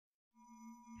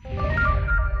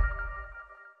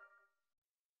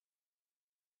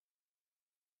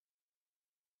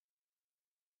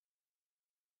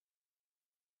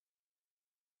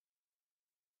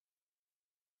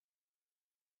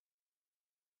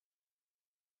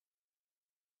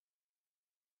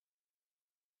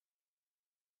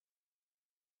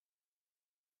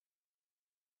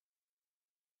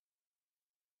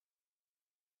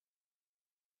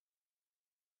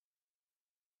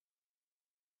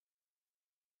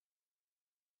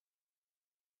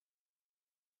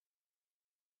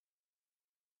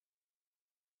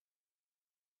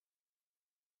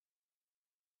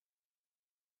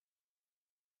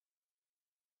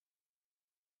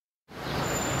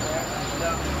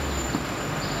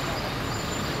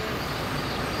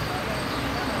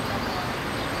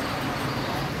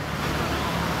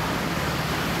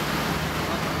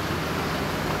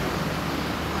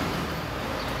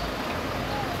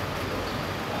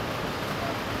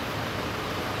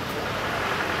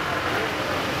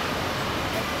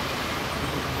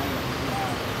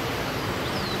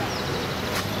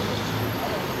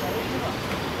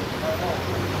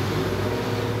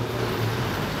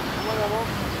Vamos.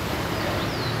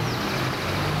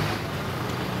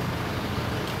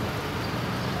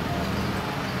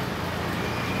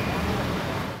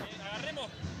 Agarremos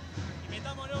y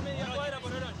metámonos media cuadra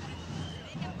por Orón.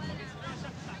 Porque si no ya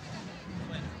está.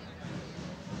 Bueno.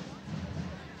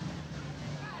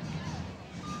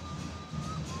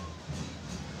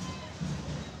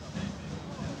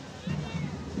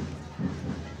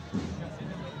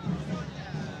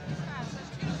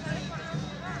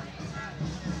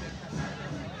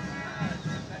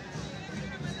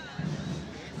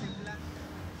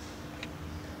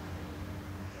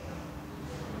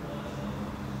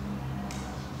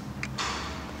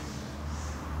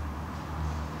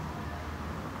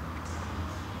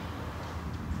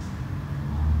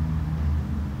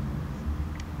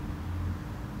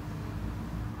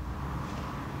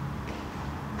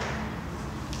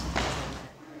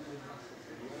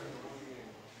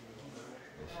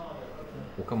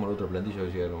 Buscamos la otra plantilla a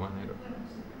ver si hay algo más negro.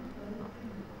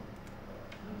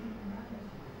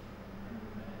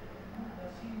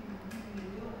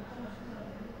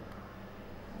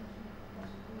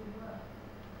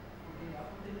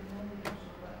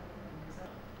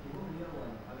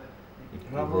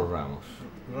 Ramos.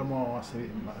 Ramos hace de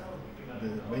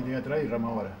 20 años atrás y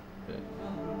Ramos ahora. Sí.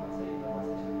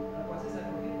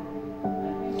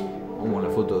 Vamos a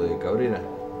la foto de Cabrera.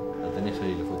 La tenés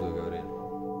ahí, la foto de Cabrera.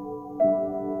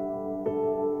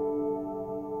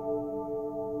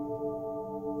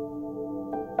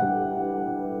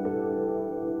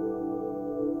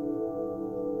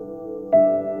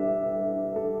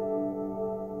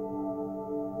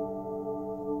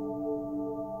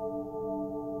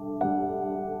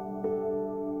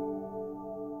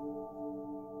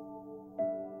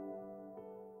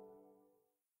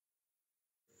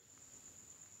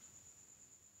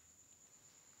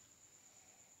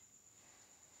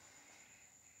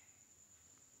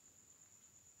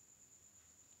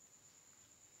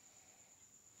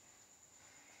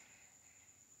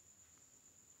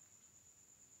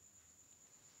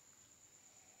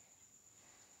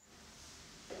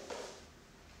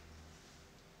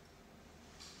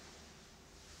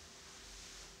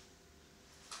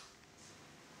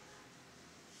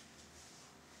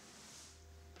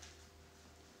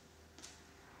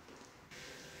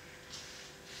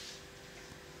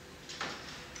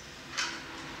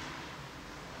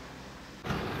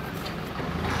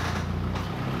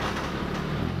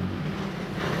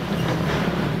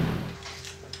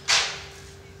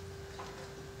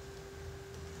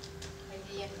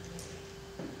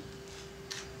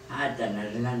 Ah, están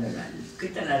arreglando la luz. ¿Qué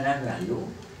están arreglando la luz?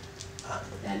 Ah,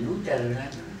 La luz está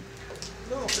arreglando.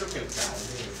 no, creo que el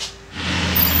cable.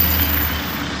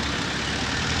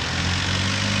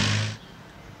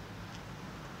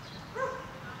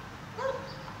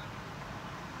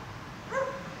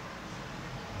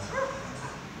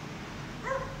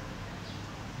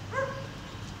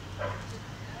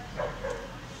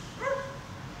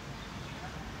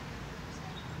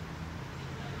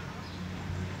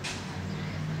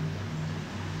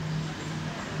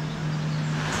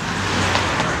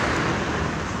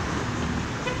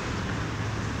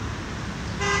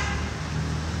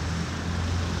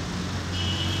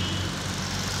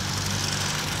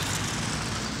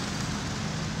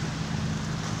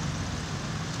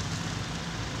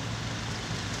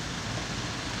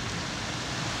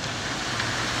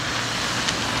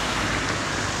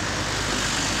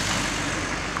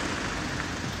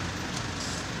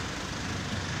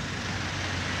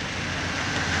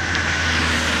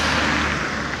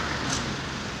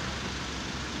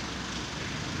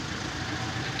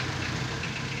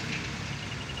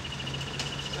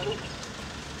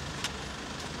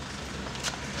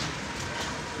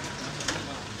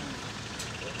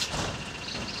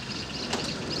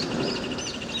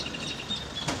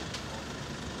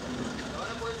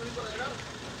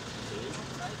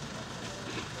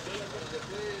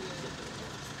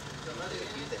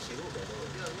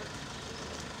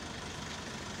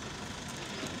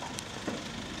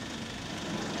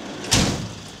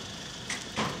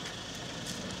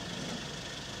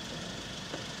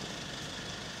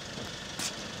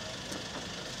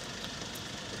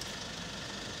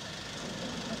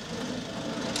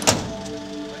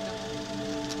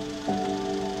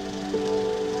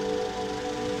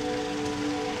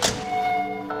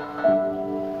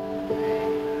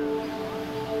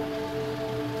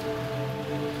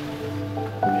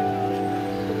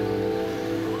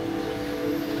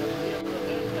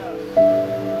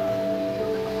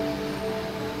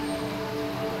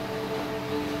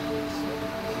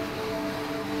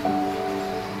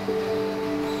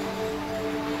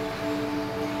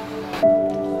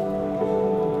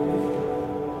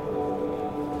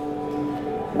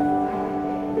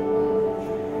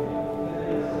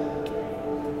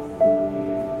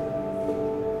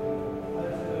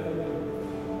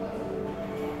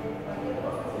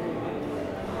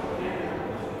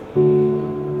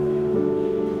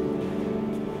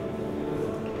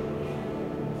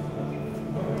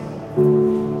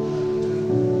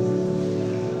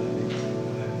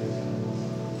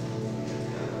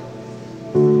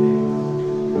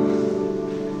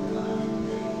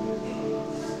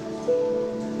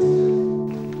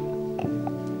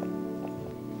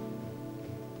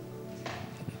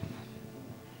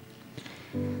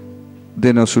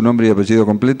 Denos su nombre y apellido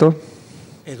completo.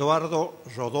 Eduardo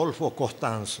Rodolfo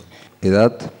Costanzo.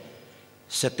 Edad.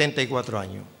 74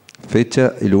 años.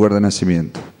 Fecha y lugar de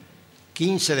nacimiento.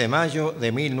 15 de mayo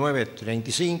de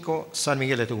 1935, San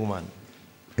Miguel de Tucumán.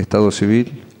 Estado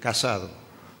civil. Casado.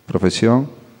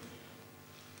 Profesión.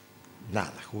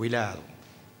 Nada, jubilado.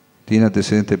 ¿Tiene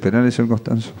antecedentes penales, señor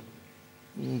Costanzo?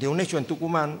 De un hecho en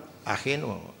Tucumán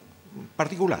ajeno,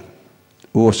 particular.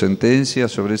 ¿Hubo sentencia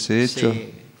sobre ese hecho?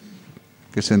 Sí.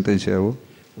 ¿Qué sentencia hubo?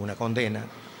 Una condena.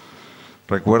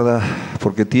 ¿Recuerda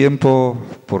por qué tiempo,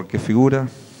 por qué figura?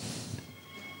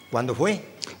 ¿Cuándo fue?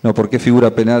 No, ¿por qué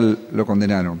figura penal lo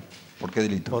condenaron? ¿Por qué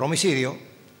delito? Por homicidio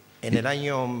en el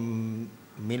año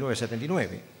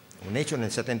 1979. Un hecho en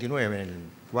el 79, el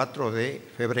 4 de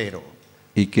febrero.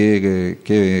 ¿Y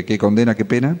qué condena, qué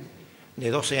pena? De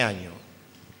 12 años.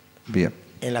 Bien.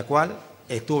 En la cual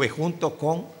estuve junto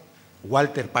con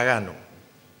Walter Pagano,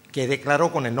 que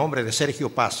declaró con el nombre de Sergio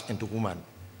Paz en Tucumán.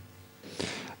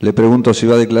 Le pregunto si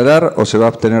va a declarar o se va a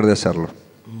abstener de hacerlo.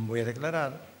 Voy a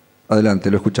declarar.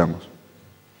 Adelante, lo escuchamos.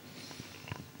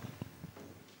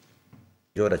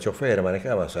 Yo era chofer,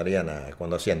 manejaba,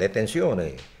 cuando hacían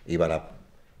detenciones, iba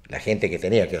la gente que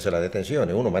tenía que hacer las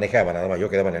detenciones, uno manejaba nada más, yo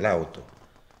quedaba en el auto.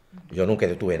 Yo nunca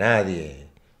detuve a nadie,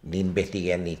 ni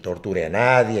investigué, ni torturé a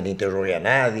nadie, ni interrogué a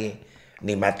nadie,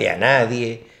 ni maté a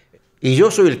nadie. Y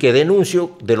yo soy el que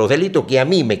denuncio de los delitos que a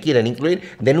mí me quieren incluir,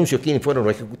 denuncio quiénes fueron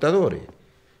los ejecutadores.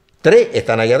 3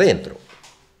 están allá adentro,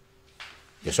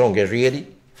 que son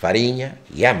Guerrieri, Fariña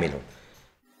y Ámelo.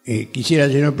 Quisiera,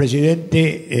 señor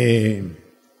presidente,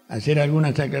 hacer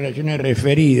algunas aclaraciones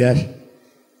referidas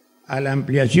a la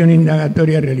ampliación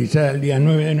indagatoria realizada el día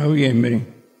 9 de noviembre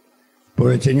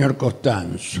por el señor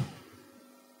Costanzo.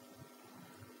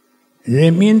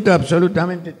 Desmiento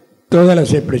absolutamente todas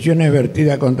las expresiones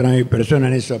vertidas contra mi persona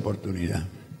en esa oportunidad.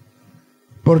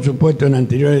 Por supuesto, en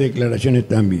anteriores declaraciones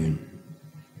también.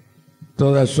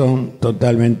 Todas son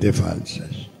totalmente falsas.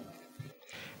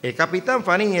 El capitán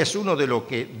Farín es uno de los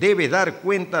que debe dar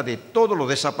cuenta de todos los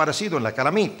desaparecidos en la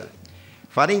calamita.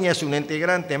 Fariña es un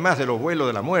integrante más de los vuelos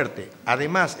de la muerte.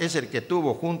 Además, es el que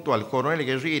estuvo junto al coronel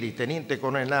Guerrieri, teniente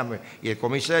coronel Lame y el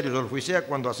comisario Rodolfo Facciano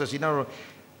cuando asesinaron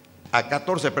a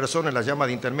 14 personas en la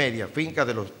llamada intermedia, finca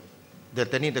del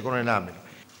teniente coronel Lame.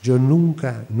 Yo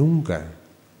nunca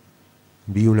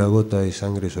vi una gota de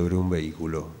sangre sobre un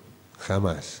vehículo,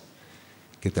 jamás,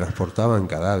 que transportaban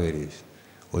cadáveres,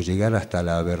 o llegar hasta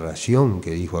la aberración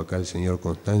que dijo acá el señor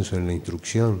Costanzo en la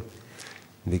instrucción,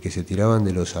 de que se tiraban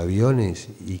de los aviones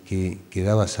y que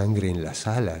quedaba sangre en las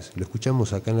alas. Lo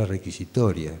escuchamos acá en la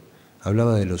requisitoria,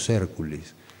 hablaba de los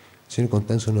Hércules. El señor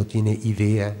Costanzo no tiene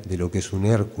idea de lo que es un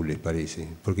Hércules, parece,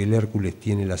 porque el Hércules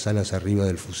tiene las alas arriba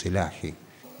del fuselaje.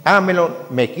 Ámelo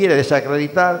me quiere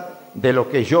desacreditar de lo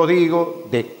que yo digo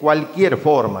de cualquier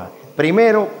forma.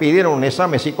 Primero pidieron un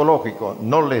examen psicológico,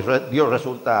 no les dio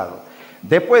resultado.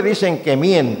 Después dicen que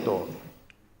miento.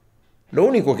 Lo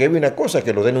único que vi una cosa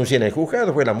que lo denuncié en el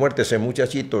juzgado fue la muerte de ese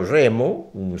muchachito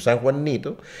Remo, un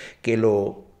sanjuanito, que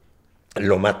lo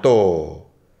mató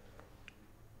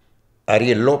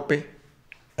Ariel López,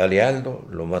 Alealdo,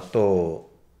 lo mató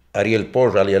Ariel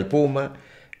Porra, alias el Puma,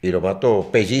 y lo mató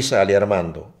Pelliza, alias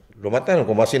Armando. Lo mataron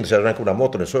como haciendo se arranca una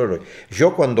moto en el suelo.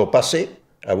 Yo cuando pasé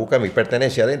a buscar mi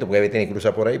pertenencia adentro, porque había tenido que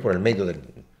cruzar por ahí, por el medio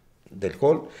del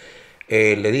hall,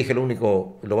 le dije, lo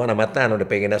único, lo van a matar, no le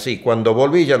peguen así. Cuando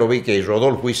volví ya lo vi que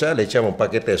Rodolfo y Sal le echaba un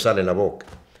paquete de sal en la boca.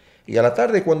 Y a la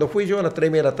tarde, cuando fui yo, a las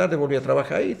 3:30 de la tarde, volví a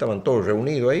trabajar ahí, estaban todos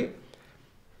reunidos ahí.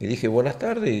 Y dije, buenas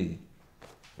tardes. Y,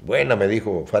 buena, me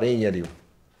dijo Fariña, digo.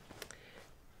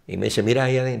 Y me dice, mira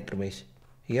ahí adentro, me dice.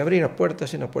 Y abrí las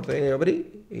puertas, y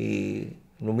abrí, y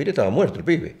no miré, estaba muerto el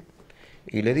pibe.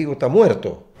 Y le digo, está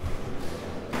muerto.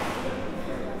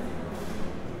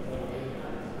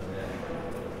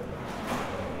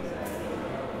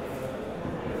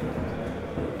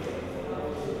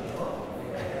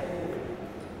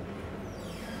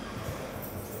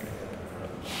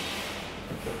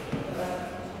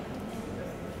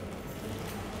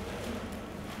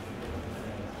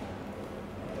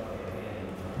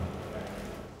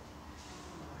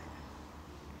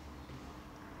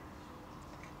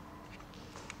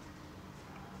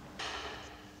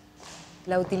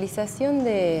 La utilización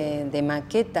de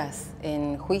maquetas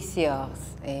en juicios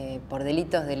por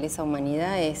delitos de lesa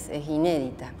humanidad es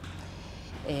inédita.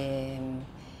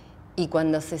 Y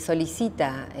cuando se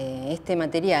solicita este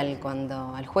material,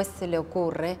 cuando al juez se le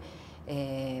ocurre,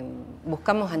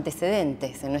 buscamos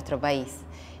antecedentes en nuestro país.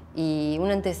 y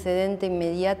un antecedente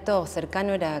inmediato o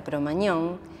cercano era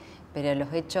Cromañón, pero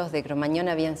los hechos de Cromañón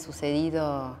habían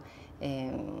sucedido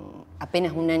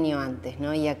apenas un año antes,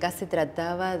 ¿no? Y acá se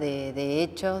trataba de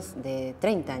hechos de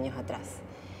 30 años atrás.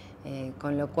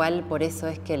 Con lo cual, por eso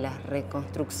es que las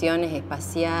reconstrucciones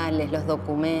espaciales, los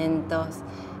documentos,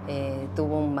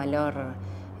 tuvo un valor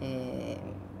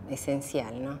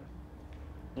esencial, ¿no?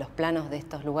 Los planos de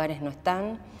estos lugares no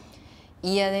están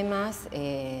y además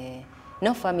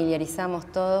nos familiarizamos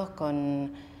todos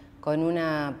con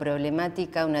una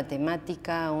problemática, una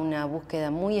temática, una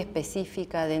búsqueda muy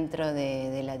específica dentro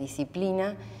de la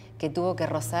disciplina que tuvo que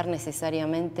rozar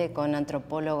necesariamente con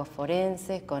antropólogos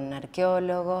forenses, con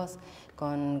arqueólogos,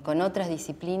 con otras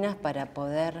disciplinas para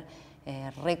poder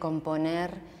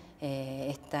recomponer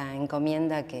esta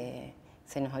encomienda que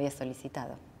se nos había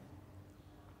solicitado.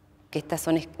 Que estas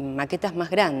son maquetas más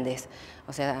grandes,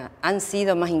 o sea, han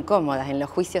sido más incómodas, en los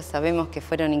juicios sabemos que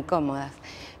fueron incómodas,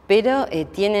 pero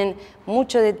tienen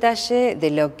mucho detalle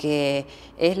de lo que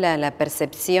es la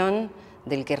percepción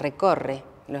del que recorre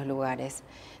los lugares.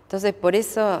 Entonces, por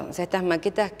eso, o sea, estas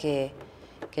maquetas que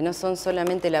no son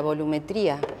solamente la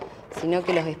volumetría, sino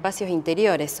que los espacios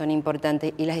interiores son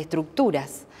importantes y las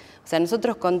estructuras. O sea,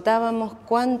 nosotros contábamos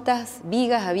cuántas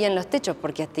vigas había en los techos,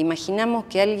 porque hasta imaginamos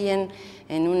que alguien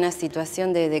en una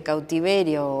situación de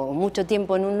cautiverio o mucho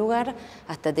tiempo en un lugar,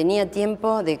 hasta tenía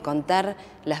tiempo de contar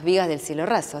las vigas del cielo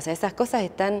raso. O sea, esas cosas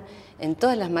están en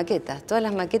todas las maquetas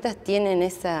tienen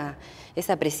esa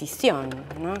precisión,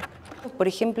 ¿no? Por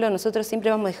ejemplo, nosotros siempre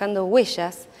vamos dejando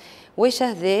huellas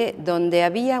de donde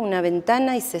había una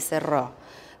ventana y se cerró,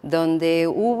 donde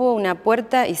hubo una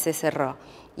puerta y se cerró.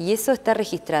 Y eso está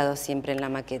registrado siempre en la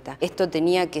maqueta. Esto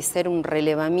tenía que ser un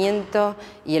relevamiento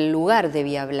y el lugar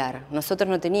debía hablar. Nosotros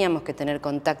no teníamos que tener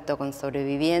contacto con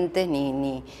sobrevivientes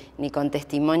ni con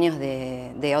testimonios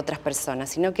de otras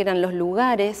personas, sino que eran los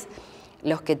lugares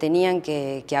los que tenían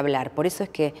que hablar. Por eso es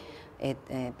que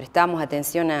prestábamos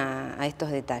atención a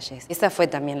estos detalles. Esa fue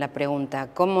también la pregunta,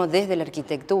 ¿cómo desde la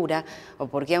arquitectura o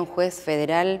por qué a un juez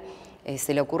federal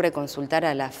se le ocurre consultar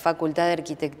a la Facultad de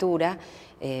Arquitectura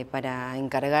para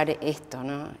encargar esto,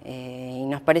 ¿no? Y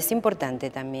nos pareció importante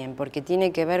también, porque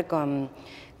tiene que ver con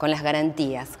las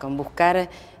garantías, con buscar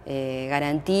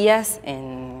garantías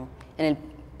en el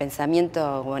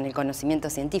pensamiento o en el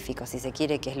conocimiento científico, si se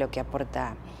quiere, que es lo que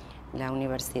aporta la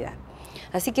universidad.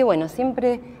 Así que bueno,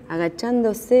 siempre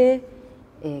agachándose,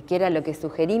 que era lo que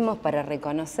sugerimos para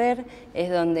reconocer, es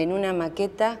donde en una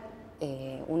maqueta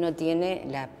uno tiene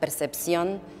la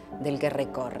percepción del que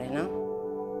recorre, ¿no?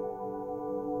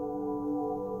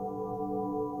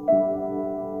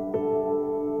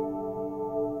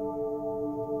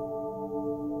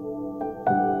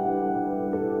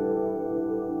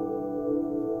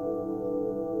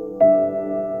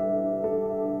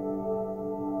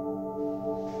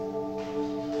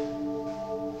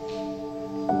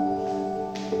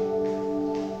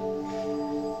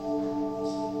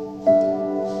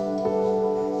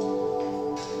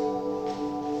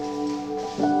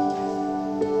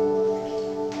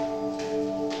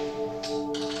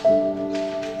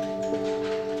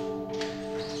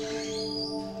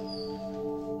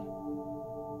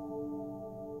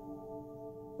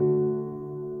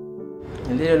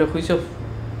 El diario de los juicios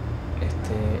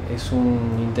es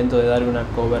un intento de dar una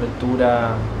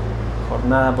cobertura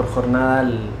jornada por jornada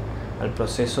al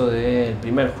proceso del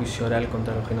primer juicio oral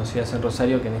contra los genocidas en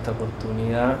Rosario, que en esta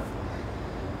oportunidad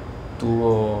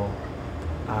tuvo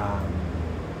a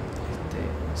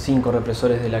 5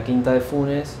 represores de la Quinta de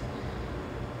Funes,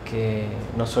 que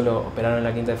no solo operaron en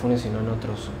la Quinta de Funes, sino en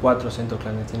otros 4 centros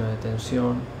clandestinos de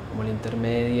detención, como la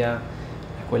Intermedia,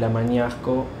 la Escuela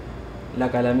Mañasco, la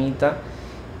Calamita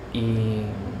y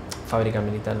Fábrica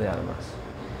Militar de Armas.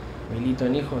 Milito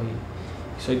en Hijos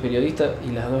y soy periodista,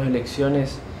 y las dos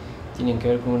elecciones tienen que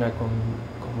ver con una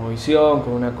cosmovisión,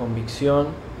 con una convicción,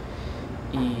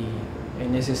 y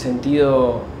en ese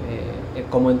sentido,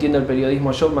 como entiendo el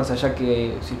periodismo yo, más allá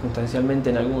que circunstancialmente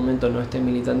en algún momento no esté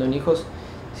militando en Hijos,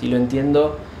 sí lo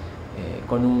entiendo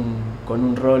con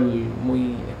un rol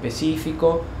muy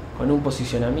específico, con un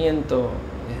posicionamiento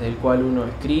desde el cual uno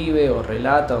escribe o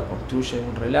relata o construye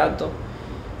un relato,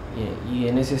 y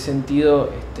en ese sentido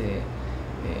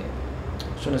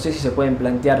yo no sé si se pueden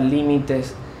plantear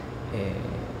límites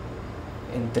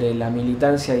entre la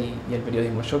militancia y el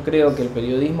periodismo. Yo creo que el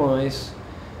periodismo es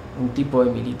un tipo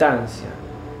de militancia.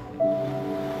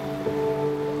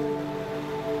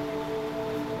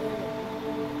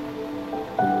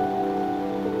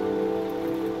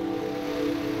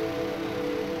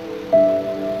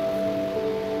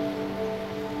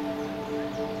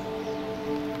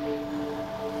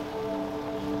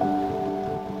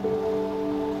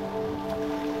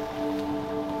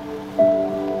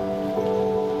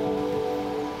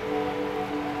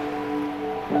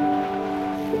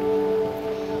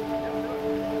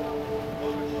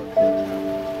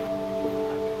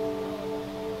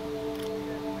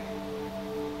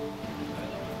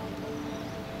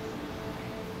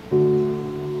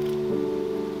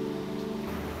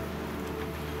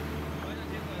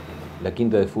 La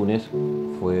Quinta de Funes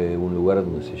fue un lugar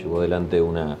donde se llevó adelante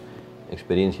una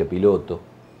experiencia piloto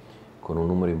con un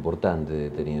número importante de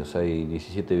detenidos. Hay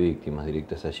 17 víctimas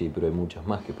directas allí, pero hay muchas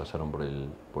más que pasaron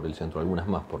por el centro, algunas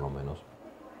más por lo menos.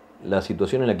 La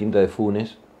situación en la Quinta de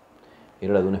Funes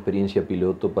era la de una experiencia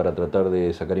piloto para tratar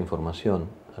de sacar información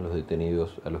a los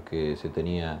detenidos, a los que se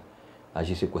tenía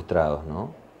allí secuestrados,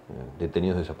 ¿no?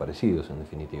 Detenidos desaparecidos, en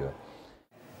definitiva.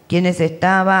 ¿Quiénes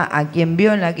estaba? ¿A quién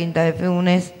vio en la Quinta de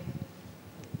Funes?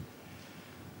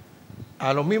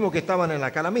 A los mismos que estaban en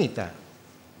la Calamita,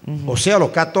 o sea,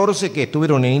 los 14 que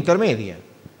estuvieron en intermedia.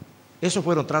 Esos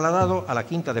fueron trasladados a la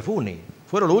Quinta de Funes.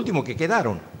 Fueron los últimos que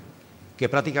quedaron, que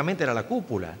prácticamente era la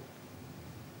cúpula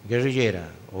guerrillera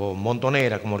o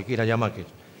montonera, como le quiera llamar.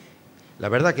 La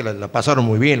verdad que la pasaron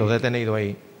muy bien los detenidos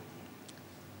ahí.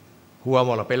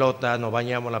 Jugamos a la pelota, nos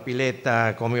bañamos en la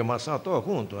pileta, comíamos asado, todos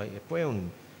juntos. Ahí. Fue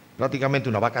prácticamente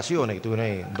unas vacaciones que estuvieron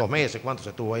ahí, 2 meses, ¿cuánto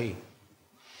se estuvo ahí?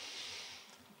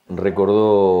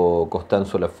 Recordó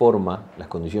Costanzo la forma, las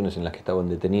condiciones en las que estaban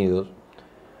detenidos,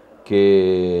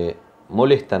 que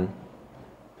molestan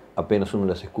apenas uno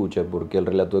las escucha, porque el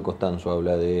relato de Costanzo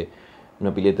habla de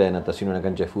una pileta de natación y una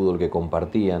cancha de fútbol que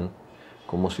compartían,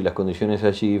 como si las condiciones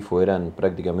allí fueran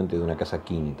prácticamente de una casa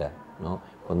quinta, ¿no?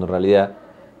 Cuando en realidad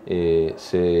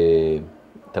se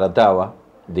trataba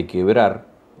de quebrar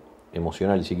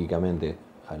emocional y psíquicamente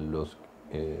a los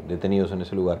detenidos en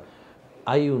ese lugar.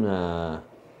 Hay una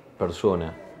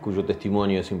persona cuyo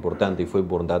testimonio es importante y fue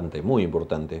importante, muy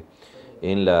importante,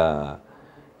 en la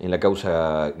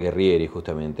causa Guerrieri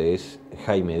justamente, es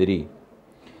Jaime Drí.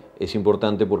 Es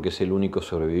importante porque es el único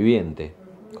sobreviviente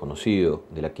conocido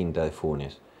de la Quinta de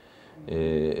Funes.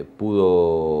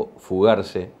 Pudo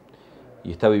fugarse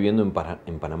y está viviendo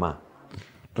en Panamá.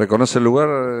 ¿Reconoce el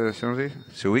lugar, señor Drí?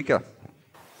 ¿Se ubica?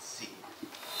 Sí.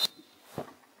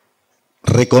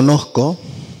 Reconozco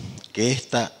que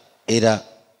esta era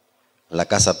la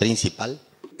casa principal.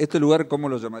 ¿Este lugar cómo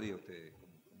lo llamaría usted?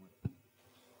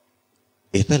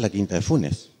 Esta es la Quinta de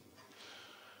Funes,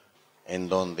 en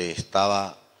donde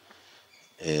estaba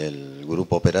el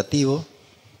grupo operativo.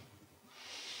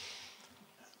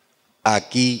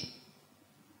 Aquí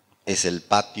es el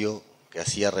patio que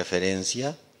hacía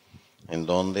referencia, en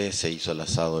donde se hizo el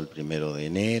asado el 1 de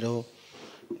enero,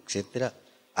 etc.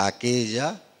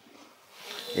 Aquella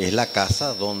es la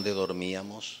casa donde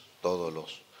dormíamos todos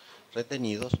los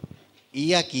retenidos,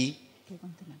 y aquí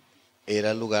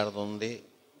era el lugar donde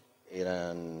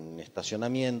eran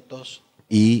estacionamientos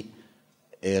y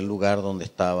el lugar donde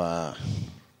estaba,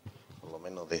 por lo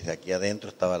menos desde aquí adentro,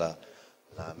 estaba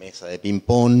la mesa de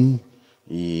ping-pong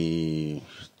y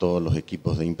todos los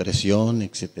equipos de impresión,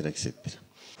 etcétera, etcétera.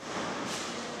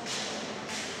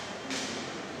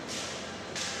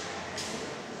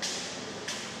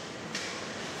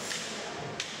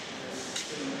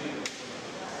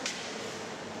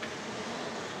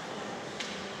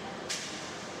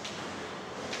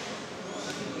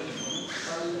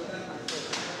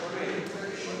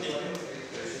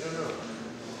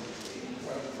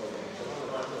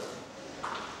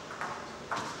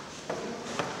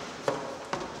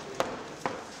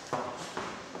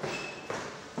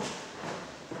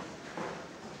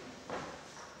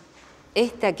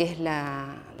 Esta que es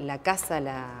la casa,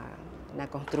 la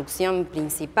construcción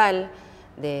principal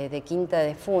de Quinta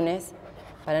de Funes,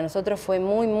 para nosotros fue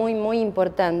muy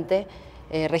importante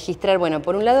registrar, bueno,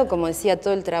 por un lado, como decía,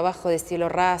 todo el trabajo de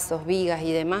cielos rasos, vigas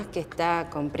y demás, que está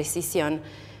con precisión,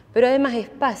 pero además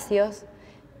espacios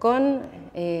con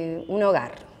un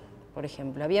hogar, por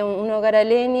ejemplo. Había un hogar a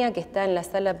leña que está en la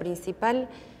sala principal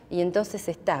y entonces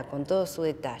está con todo su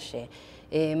detalle.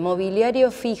 Mobiliario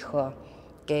fijo,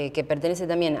 que pertenece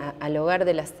también al hogar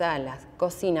de las salas,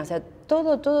 cocina, o sea,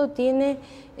 todo tiene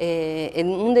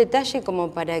un detalle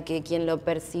como para que quien lo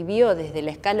percibió desde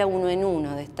la escala 1 en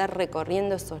 1, de estar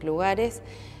recorriendo esos lugares,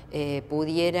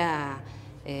 pudiera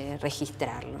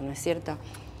registrarlo, ¿no es cierto?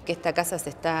 Que esta casa se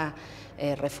está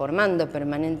reformando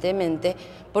permanentemente,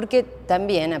 porque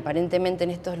también aparentemente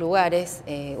en estos lugares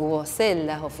hubo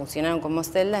celdas o funcionaron como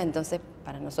celdas, entonces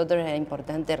para nosotros era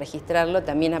importante registrarlo.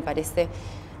 También aparece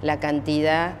la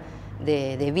cantidad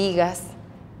de vigas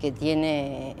que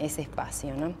tiene ese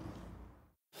espacio, ¿no?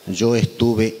 Yo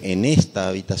estuve en esta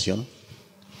habitación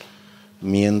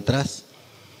mientras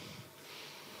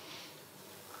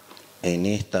en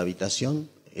esta habitación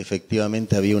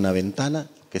efectivamente había una ventana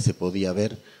que se podía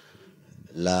ver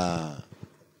la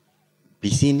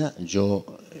piscina. Yo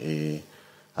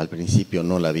al principio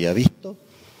no la había visto.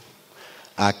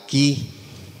 Aquí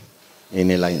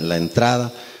en la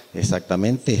entrada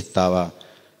exactamente estaba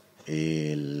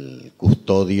el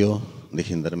custodio de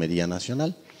Gendarmería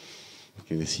Nacional,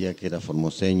 que decía que era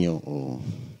formoseño o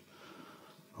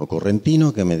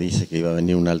correntino, que me dice que iba a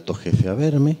venir un alto jefe a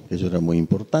verme, que yo era muy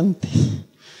importante.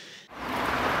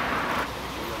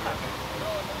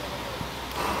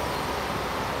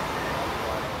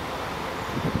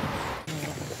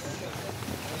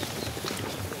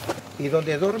 Y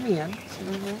donde dormían,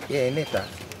 en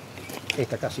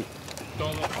esta casita.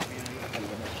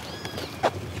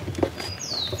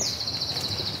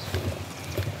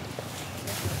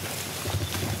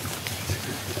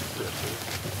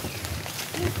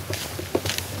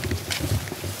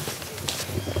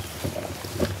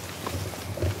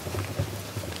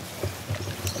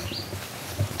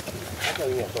 Acá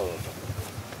vivían todos.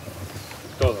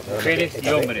 Todos, mujeres y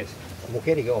hombres.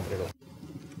 Mujeres y hombres.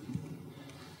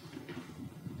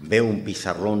 Veo un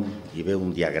pizarrón y veo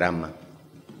un diagrama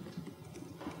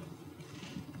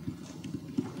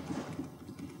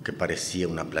que parecía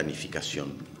una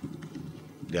planificación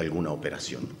de alguna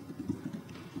operación.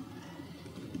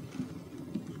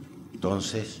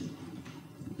 Entonces,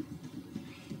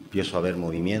 empiezo a ver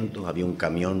movimientos, había un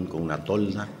camión con una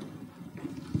tolda.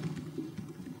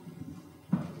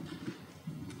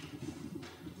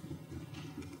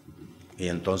 Y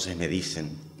entonces me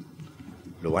dicen,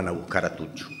 lo van a buscar a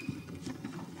Tucho.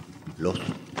 Los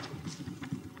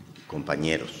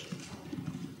compañeros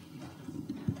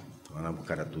lo van a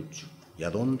buscar a Tucho. ¿Y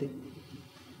a dónde?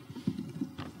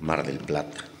 Mar del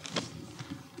Plata.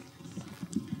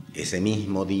 Ese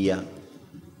mismo día,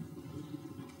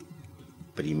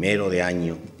 1 de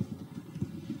año,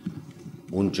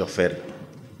 un chofer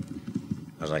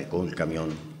arrancó el camión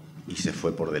y se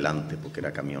fue por delante porque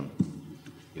era camión.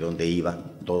 Y donde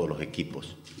iban todos los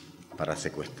equipos para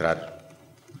secuestrar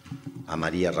a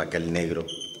María Raquel Negro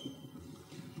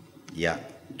y a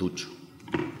Tucho,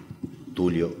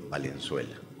 Tulio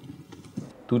Valenzuela.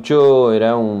 Tucho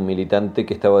era un militante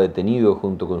que estaba detenido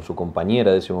junto con su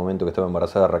compañera de ese momento, que estaba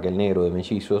embarazada, Raquel Negro, de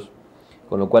mellizos,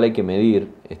 con lo cual hay que medir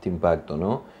este impacto,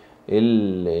 ¿no?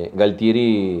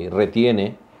 Gualtieri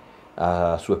retiene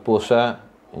a su esposa,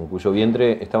 en cuyo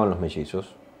vientre estaban los mellizos,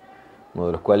 uno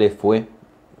de los cuales fue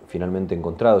finalmente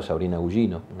encontrado, Sabrina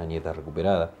Gullino, una nieta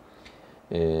recuperada,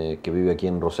 que vive aquí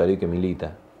en Rosario y que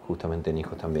milita justamente en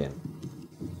Hijos también.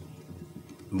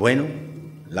 Bueno,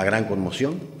 la gran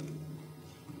conmoción,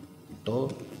 todo.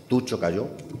 Tucho cayó,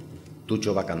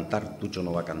 Tucho va a cantar, Tucho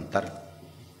no va a cantar.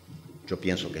 Yo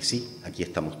pienso que sí, aquí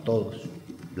estamos todos,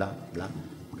 bla, bla,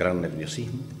 gran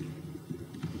nerviosismo.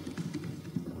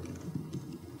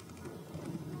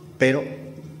 Pero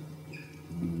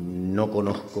no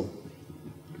conozco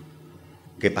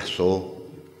qué pasó,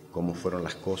 cómo fueron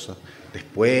las cosas.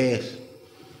 Después,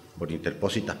 por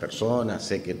interpósitas personas,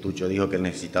 sé que Tucho dijo que él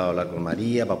necesitaba hablar con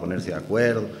María para ponerse de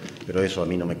acuerdo, pero eso a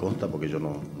mí no me consta porque yo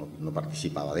no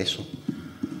participaba de eso.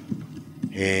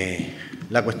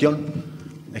 La cuestión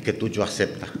es que Tucho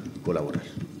acepta colaborar.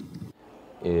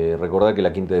 Recordar que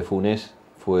la Quinta de Funes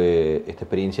fue esta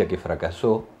experiencia que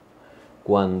fracasó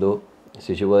cuando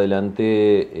se llevó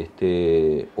adelante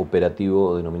este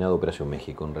operativo denominado Operación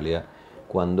México, en realidad,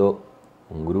 cuando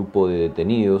un grupo de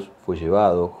detenidos fue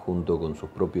llevado junto con sus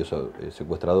propios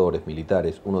secuestradores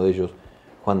militares, uno de ellos,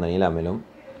 Juan Daniel Amelón,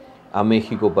 a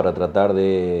México para tratar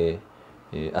de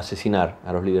asesinar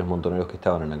a los líderes montoneros que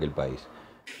estaban en aquel país.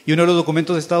 Y uno de los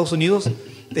documentos de Estados Unidos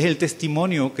es el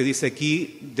testimonio que dice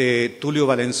aquí de Tulio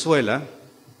Valenzuela,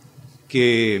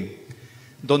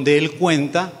 donde él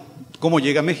cuenta cómo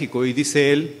llega a México, y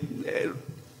dice él,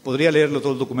 podría leerlo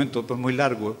todo el documento, pero es muy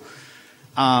largo.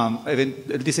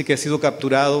 Él dice que ha sido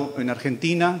capturado en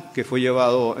Argentina, que fue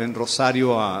llevado en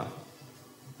Rosario a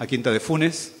Quinta de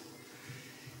Funes,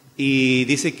 y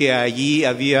dice que allí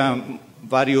había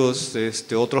varios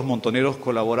otros montoneros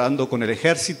colaborando con el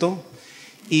ejército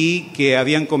y que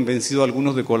habían convencido a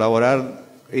algunos de colaborar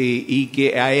y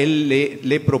que a él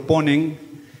le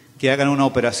proponen que hagan una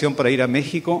operación para ir a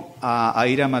México a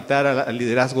ir a matar al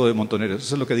liderazgo de montoneros.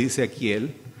 Eso es lo que dice aquí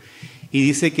él. Y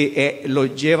dice que lo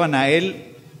llevan a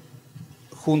él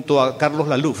junto a Carlos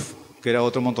Laluf, que era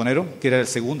otro montonero, que era el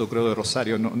segundo, creo, de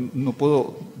Rosario. No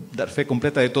puedo dar fe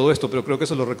completa de todo esto, pero creo que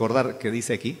eso es lo recordar que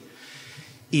dice aquí.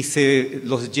 Y se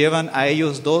los llevan a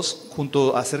ellos dos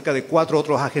junto a cerca de 4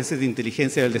 otros agentes de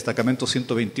inteligencia del destacamento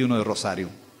 121 de Rosario.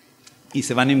 Y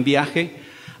se van en viaje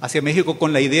hacia México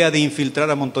con la idea de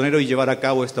infiltrar a Montonero y llevar a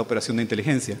cabo esta operación de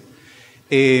inteligencia.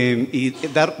 Y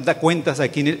da cuentas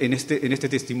aquí en este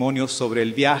testimonio sobre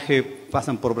el viaje.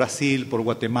 Pasan por Brasil, por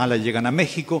Guatemala, llegan a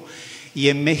México, y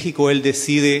en México él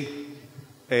decide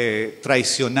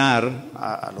traicionar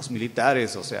a los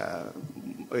militares, o sea,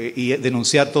 y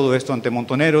denunciar todo esto ante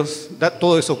montoneros.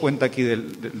 Todo eso cuenta aquí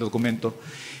del documento.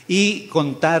 Y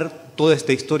contar toda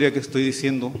esta historia que estoy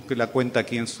diciendo, que la cuenta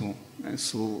aquí en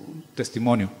su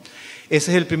testimonio. Ese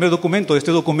es el primer documento.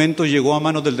 Este documento llegó a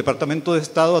manos del Departamento de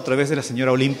Estado a través de la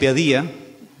señora Olimpia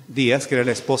Díaz, que era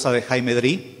la esposa de Jaime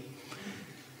Drí.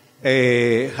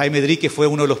 Jaime Drí, que fue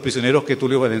uno de los prisioneros que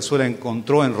Tulio Valenzuela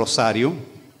encontró en Rosario.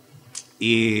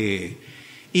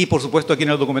 Y por supuesto aquí en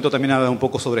el documento también habla un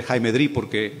poco sobre Jaime Drí,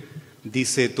 porque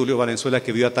dice Tulio Valenzuela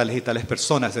que vio a tales y tales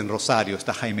personas en Rosario.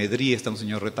 Está Jaime Drí, está un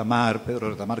señor Retamar, Pedro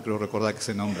Retamar, creo recordar que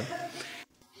se nombra.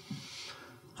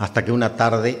 Hasta que una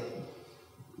tarde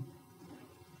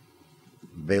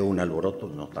veo un alboroto,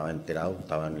 no estaba enterado,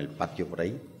 estaba en el patio por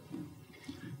ahí,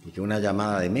 y que una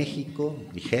llamada de México,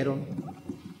 dijeron,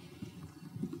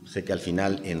 sé que al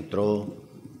final entró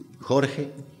Jorge,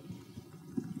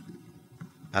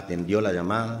 atendió la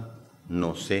llamada,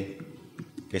 no sé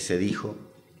qué se dijo,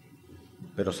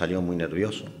 pero salió muy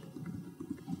nervioso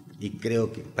y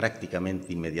creo que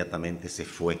prácticamente inmediatamente se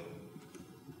fue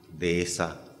de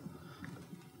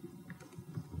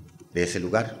ese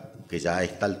lugar, que ya a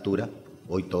esta altura,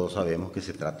 hoy todos sabemos que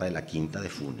se trata de la Quinta de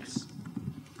Funes.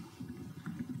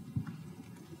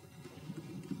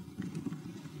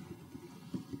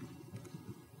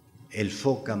 El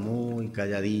Foca, muy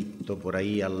calladito, por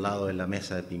ahí al lado de la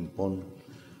mesa de ping-pong,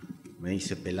 me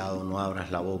dice: pelado, no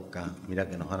abras la boca, mira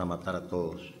que nos van a matar a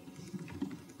todos,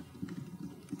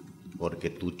 porque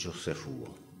Tucho se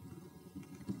fugó.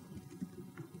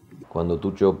 Cuando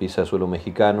Tucho pisa suelo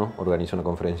mexicano, organiza una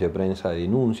conferencia de prensa,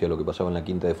 denuncia lo que pasaba en la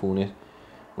Quinta de Funes,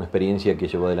 una experiencia que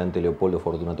llevó adelante Leopoldo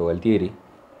Fortunato Galtieri,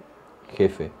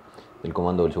 jefe del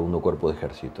comando del Segundo Cuerpo de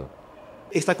Ejército.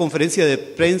 Esta conferencia de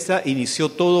prensa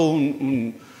inició toda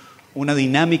una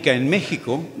dinámica en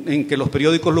México en que los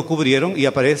periódicos lo cubrieron y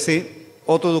aparece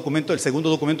otro documento, el segundo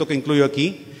documento que incluyo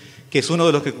aquí, que es uno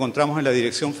de los que encontramos en la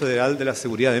Dirección Federal de la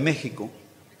Seguridad de México,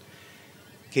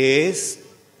 que es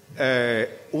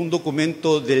un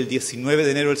documento del 19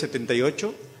 de enero del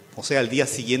 78, o sea, al día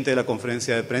siguiente de la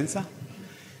conferencia de prensa,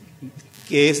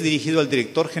 que es dirigido al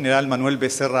director general Manuel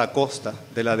Becerra Acosta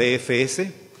de la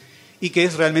DFS, y que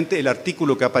es realmente el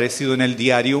artículo que ha aparecido en el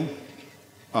diario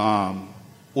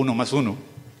 1+1,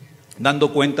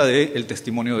 dando cuenta del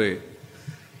testimonio de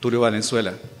Tulio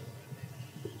Valenzuela.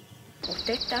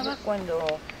 ¿Usted estaba cuando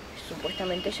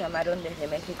supuestamente llamaron desde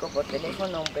México por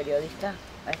teléfono a un periodista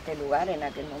a este lugar en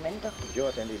aquel momento? Yo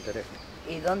atendí el teléfono.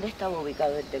 ¿Y dónde estaba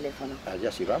ubicado el teléfono?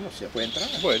 Allá sí vamos, ¿se puede entrar?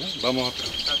 Bueno, vamos a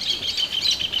preguntar.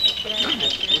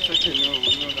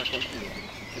 No la consigo.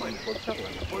 Bueno,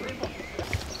 podemos.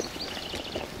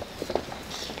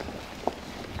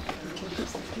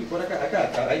 Y por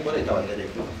acá, ahí por ahí estaba el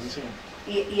teléfono. Sí.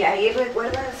 ¿Y ahí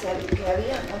recuerdan que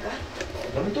había acá?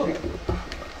 Dormitorio.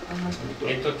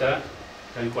 Esto está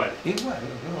tal cual. Igual.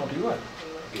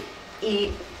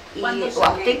 ¿Y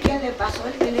a usted quién le pasó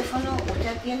el teléfono? ¿Usted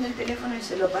atiende el teléfono y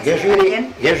se lo pasa a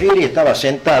alguien? Guerrieri estaba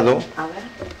sentado, A ver.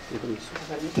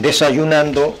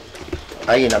 desayunando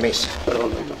ahí en la mesa.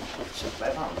 Perdón.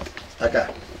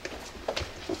 Acá.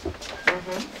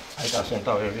 Ahí estaba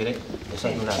sentado Guerrieri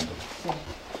desayunando.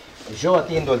 Yo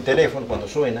atiendo el teléfono cuando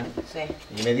suena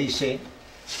y me dice: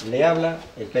 le habla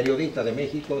el periodista de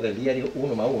México del diario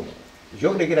 1+1.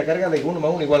 Yo creí que era carga de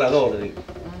 1+1 igual a 2.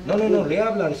 No, le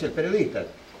hablan, dice el periodista.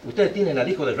 Ustedes tienen al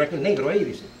hijo de Raquel Negro ahí,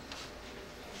 dice.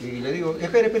 Y le digo: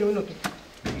 espere un minuto.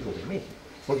 Le digo: de México.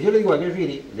 Porque yo le digo a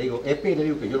Guerrieri, le digo: espere, le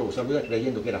digo que yo lo voy a saludar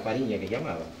creyendo que era Fariña que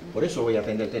llamaba. Por eso voy a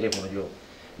atender el teléfono yo.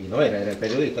 Y no era el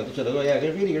periodista. Entonces le doy a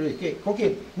Guerrieri y le digo: ¿qué? ¿Con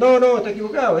quién? No, está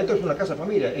equivocado. Esto es una casa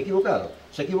familia. Equivocado.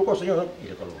 Se equivocó, señor. Y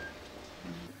le colgó.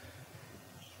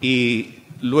 Y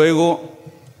luego,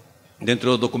 dentro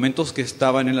de los documentos que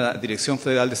estaban en la Dirección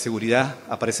Federal de Seguridad,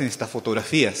 aparecen estas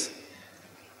fotografías.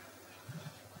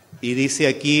 Y dice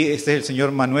aquí, este es el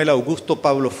señor Manuel Augusto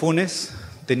Pablo Funes,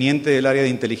 teniente del área de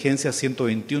inteligencia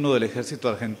 121 del Ejército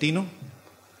Argentino.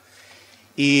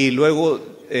 Y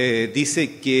luego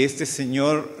dice que este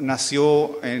señor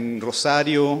nació en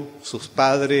Rosario, sus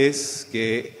padres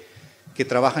que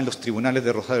trabajan en los tribunales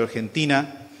de Rosario,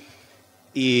 Argentina.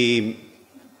 Y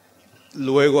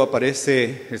luego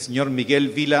aparece el señor Miguel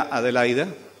Vila Adelaida.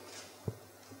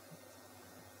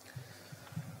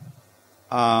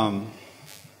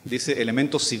 Dice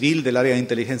elemento civil del área de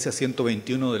inteligencia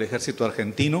 121 del Ejército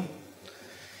Argentino.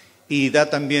 Y da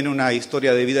también una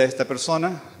historia de vida de esta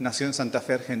persona. Nació en Santa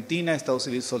Fe, Argentina, estado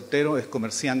civil soltero, es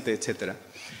comerciante, etc.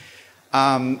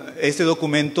 Este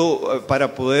documento,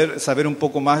 para poder saber un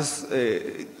poco más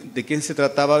de quién se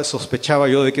trataba, sospechaba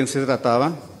yo de quién se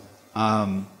trataba,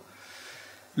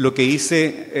 lo que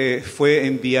hice fue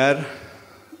enviar,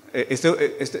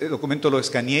 este documento lo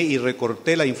escaneé y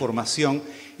recorté la información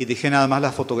y dejé nada más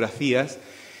las fotografías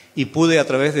y pude a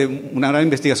través de una gran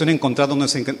investigación encontrar donde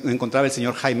se encontraba el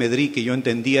señor Jaime Drí, que yo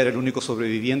entendía era el único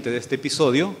sobreviviente de este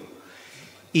episodio.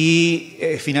 Y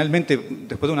finalmente,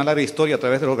 después de una larga historia a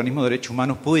través del organismo de derechos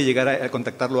humanos, pude llegar a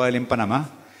contactarlo a él en Panamá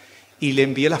y le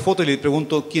envié la foto y le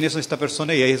pregunto quién es esta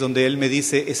persona, y ahí es donde él me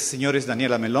dice: ese señor es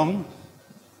Daniel Amelón.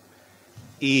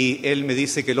 Y él me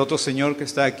dice que el otro señor que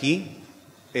está aquí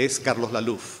es Carlos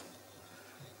Laluf,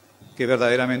 que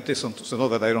verdaderamente son los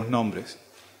verdaderos nombres.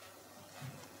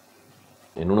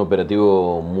 En un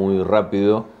operativo muy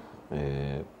rápido,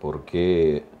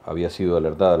 porque había sido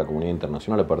alertada la comunidad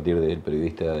internacional a partir del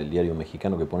periodista del diario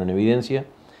mexicano, que pone en evidencia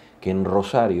que en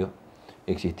Rosario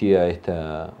existía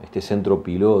este centro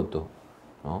piloto,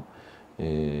 ¿no?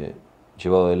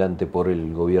 Llevado adelante por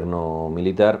el gobierno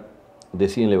militar.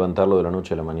 Deciden levantarlo de la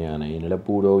noche a la mañana y en el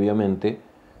apuro, obviamente,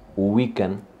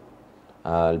 ubican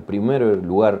al primer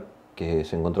lugar que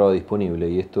se encontraba disponible,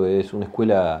 y esto es una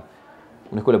escuela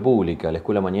pública, la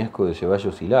Escuela Mañasco de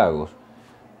Ceballos y Lagos.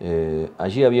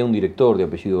 Allí había un director de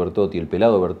apellido Bertotti, el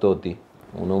pelado Bertotti,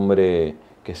 un hombre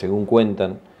que, según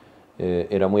cuentan,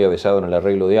 era muy avesado en el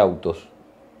arreglo de autos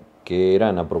que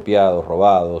eran apropiados,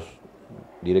 robados,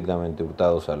 directamente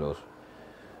hurtados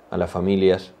a las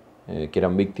familias que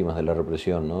eran víctimas de la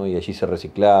represión, ¿no? Y allí se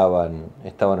reciclaban,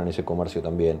 estaban en ese comercio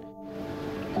también.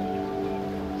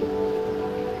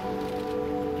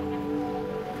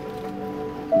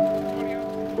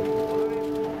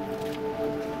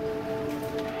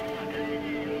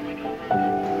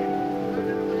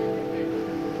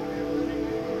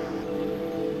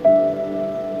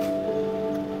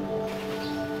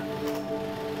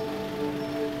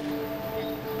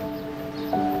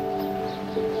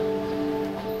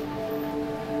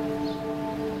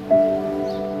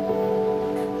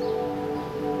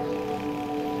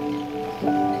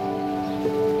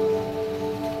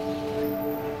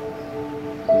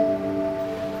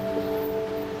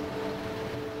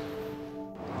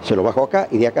 Se lo bajó acá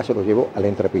y de acá se lo llevó al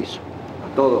entrepiso.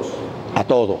 ¿A todos? A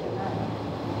todo.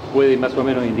 ¿Puede más o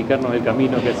menos indicarnos el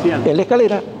camino que hacían? En la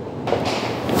escalera.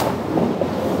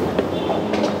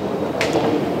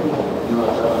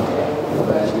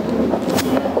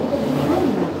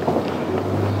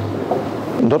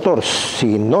 Doctor,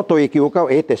 si no estoy equivocado,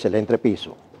 este es el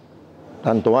entrepiso.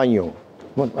 Tanto año.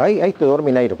 Bueno, ahí te duerme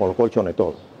en aire con los colchones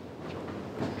todo.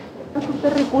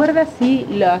 ¿Usted recuerda si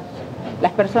las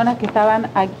personas que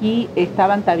estaban aquí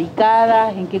estaban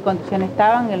tabicadas, en qué condiciones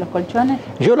estaban en los colchones?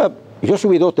 Yo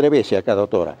subí 2 o 3 veces acá,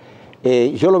 doctora.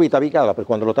 Yo lo vi tabicado, pero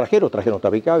cuando lo trajeron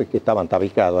tabicado y que estaban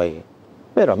tabicados ahí.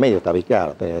 Pero medio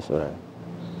tabicado. Eso era.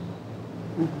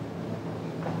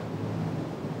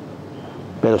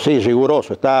 Pero sí,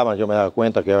 riguroso estaban. Yo me daba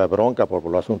cuenta que había bronca por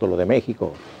los asuntos de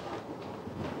México.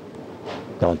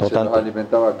 ¿Se los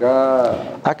alimentaba acá?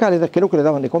 Acá creo que le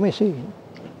daban de comer, sí.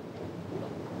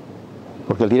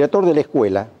 Porque el director de la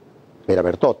escuela era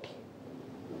Bertotti.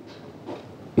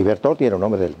 Y Bertotti era un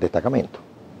hombre del destacamento.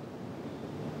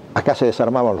 Acá se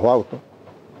desarmaban los autos.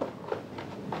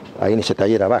 Ahí en ese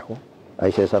taller abajo,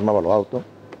 ahí se desarmaban los autos,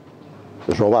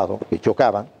 los robados, que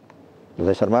chocaban, los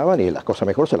desarmaban y las cosas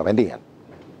mejores se las vendían.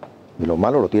 Y los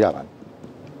malos lo tiraban.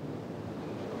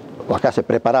 O acá se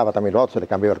preparaba también los autos, se les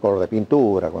cambiaba el color de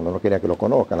pintura, cuando no querían que lo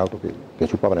conozcan, autos que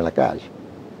chupaban en la calle.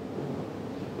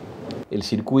 El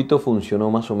circuito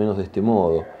funcionó más o menos de este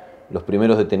modo. Los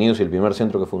primeros detenidos y el primer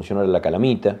centro que funcionó era la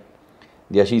Calamita.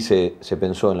 De allí se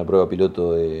pensó en la prueba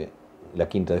piloto de la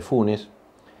Quinta de Funes.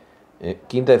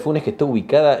 Quinta de Funes que está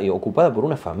ubicada, ocupada por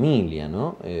una familia,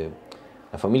 ¿no?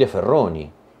 La familia Ferroni.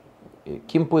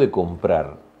 ¿Quién puede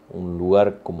comprar un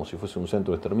lugar como si fuese un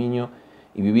centro de exterminio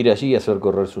y vivir allí y hacer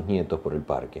correr sus nietos por el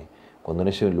parque, cuando en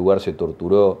ese lugar se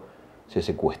torturó, se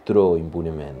secuestró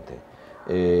impunemente?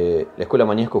 La Escuela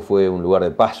Mañasco fue un lugar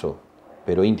de paso,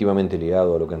 pero íntimamente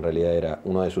ligado a lo que en realidad era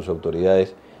una de sus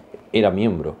autoridades, era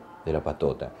miembro de la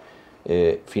patota.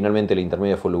 Finalmente la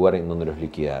intermedia fue el lugar en donde los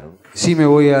liquidaron. Sí me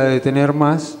voy a detener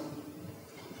más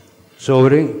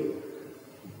sobre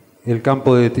el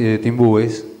campo de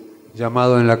Timbúes,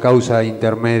 llamado en la causa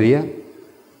intermedia,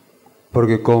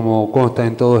 porque como consta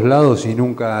en todos lados y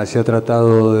nunca se ha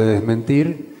tratado de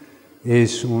desmentir,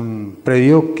 es un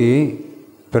predio que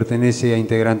pertenece a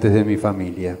integrantes de mi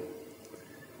familia.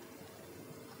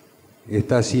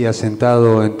 Está así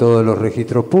asentado en todos los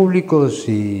registros públicos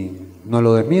y no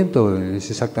lo desmiento, es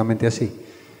exactamente así.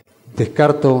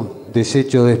 Descarto,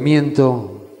 desecho,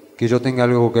 desmiento que yo tenga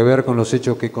algo que ver con los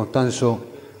hechos que Constanzo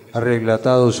ha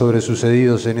relatado sobre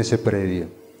sucedidos en ese predio.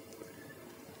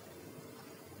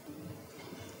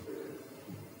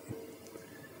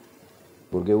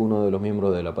 Porque uno de los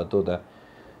miembros de la patota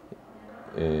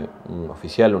un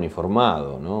oficial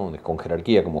uniformado, ¿no?, con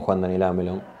jerarquía como Juan Daniel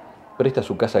Amelón, presta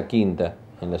su casa quinta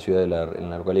en la ciudad en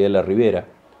la localidad de La Ribera,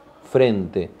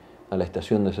 frente a la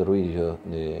estación de servicio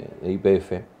de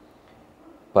YPF,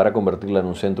 para convertirla en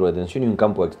un centro de detención y un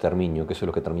campo de exterminio, que eso es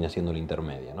lo que termina siendo la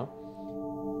intermedia, ¿no?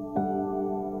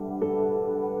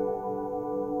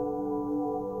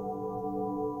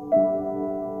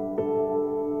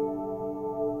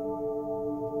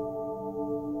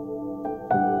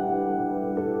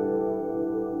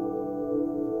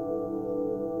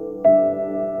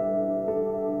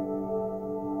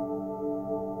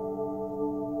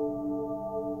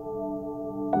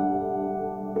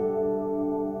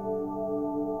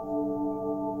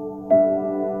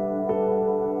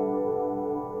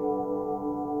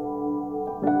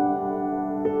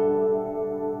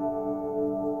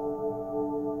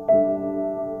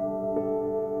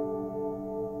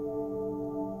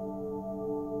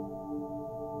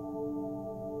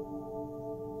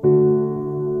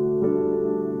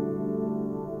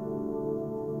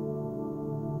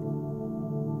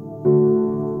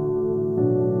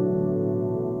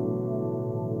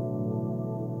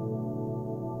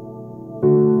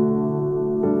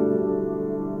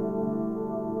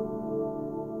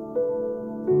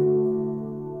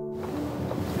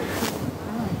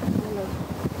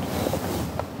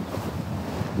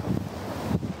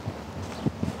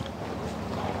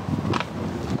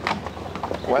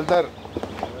 Walter.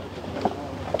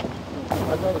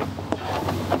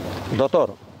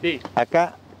 Doctor, sí.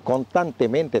 Acá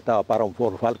constantemente estaba para un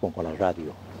Ford Falcon con la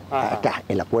radio. Ajá. Acá,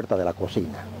 en la puerta de la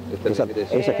cocina. Esa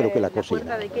creo que es la cocina.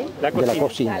 ¿Puerta de qué? La De la cocina.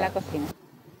 cocina. A la cocina.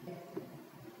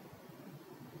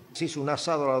 Se hizo un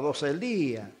asado a las 12 del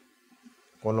día,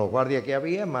 con los guardias que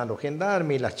había, más los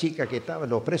gendarmes y las chicas que estaban,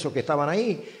 los presos que estaban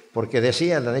ahí, porque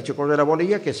decían, le han hecho correr la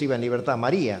bolilla, que se iba en libertad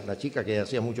María, la chica que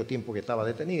hacía mucho tiempo que estaba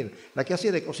detenida, la que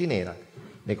hacía de cocinera,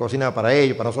 de cocinaba para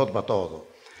ellos, para nosotros, para todos.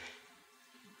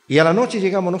 Y a la noche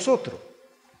llegamos nosotros.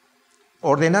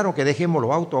 Ordenaron que dejemos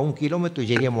los autos a 1 kilómetro y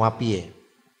lleguemos a pie,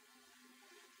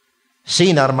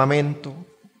 sin armamento.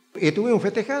 Y estuvimos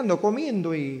festejando,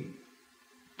 comiendo y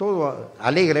todo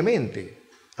alegremente,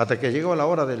 hasta que llegó la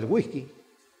hora del whisky.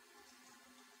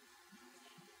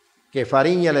 Que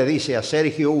Fariña le dice a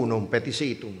Sergio uno, un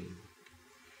peticito,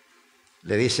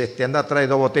 le dice, anda a traer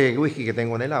 2 botellas de whisky que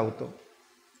tengo en el auto.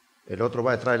 El otro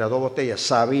va a traer las 2 botellas,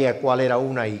 sabía cuál era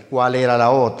una y cuál era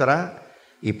la otra,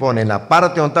 y pone en la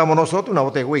parte donde estábamos nosotros una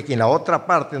botella de whisky, en la otra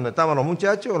parte donde estaban los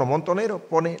muchachos, los montoneros,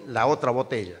 pone la otra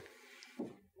botella.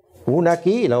 Una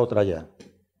aquí y la otra allá.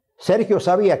 Sergio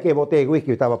sabía qué botella de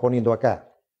whisky estaba poniendo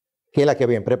acá, que es la que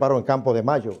bien preparó en Campo de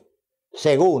Mayo,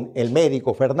 según el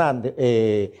médico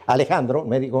Alejandro,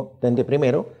 médico de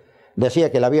primero,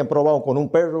 decía que la habían probado con un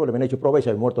perro, le habían hecho prueba y se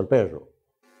había muerto el perro.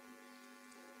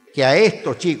 Que a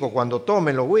estos chicos cuando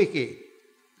tomen los whisky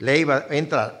le iba a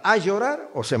entrar a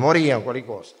llorar o se morían cualquier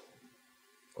cosa,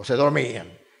 o se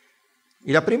dormían.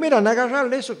 Y la primera en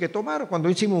agarrarle eso que tomaron cuando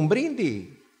hicimos un brindis,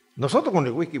 nosotros con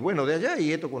el whisky bueno de allá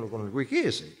y esto con el whisky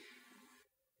ese.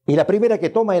 Y la primera que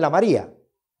toma es la María.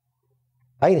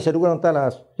 Ahí en ese lugar donde está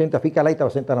la gente fiscal, ahí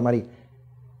estaba sentada la María.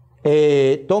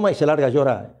 Toma y se larga a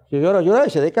llorar. Se llora a llorar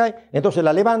y se decae. Entonces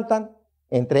la levantan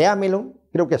entre Amelón,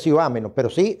 creo que ha sido Amelón,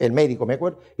 pero sí, el médico, me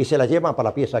acuerdo, y se la llevan para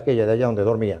la pieza aquella de allá donde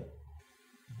dormían.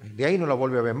 De ahí no la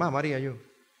volvió a ver más, María, yo.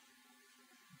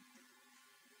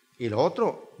 Y los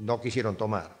otros no quisieron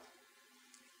tomar.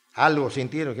 Algo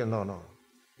sintieron que no.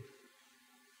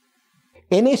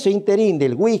 En ese interín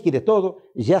del whisky, de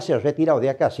todo, ya se ha retirado de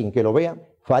acá sin que lo vean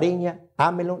Fariña,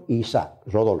 Amelón y Isaac,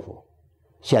 Rodolfo.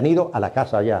 Se han ido a la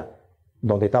casa allá,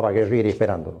 donde estaba Guerrieri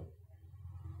esperándolo,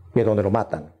 que es donde lo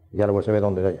matan, ya luego se ve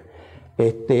dónde allá.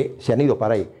 Se han ido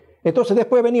para ahí. Entonces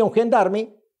después venía un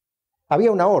gendarme,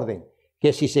 había una orden,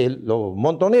 que si los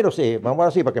montoneros, vamos a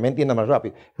decir para que me entiendan más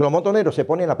rápido, que los montoneros se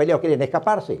ponen a pelear o quieren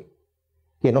escaparse,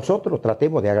 que nosotros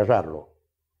tratemos de agarrarlo.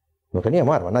 No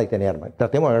teníamos armas, nadie tenía armas,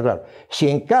 tratemos de agarrarlo. Si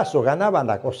en caso ganaban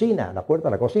la cocina, la puerta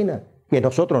de la cocina, que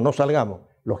nosotros no salgamos,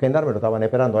 los gendarmes lo estaban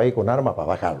esperando ahí con armas para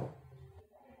bajarlo.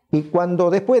 Y cuando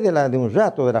después de un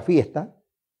rato de la fiesta,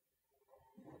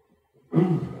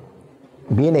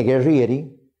 viene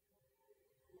Guerrieri,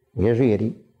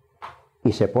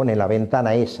 y se pone en la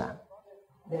ventana esa,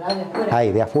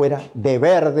 ahí de afuera, de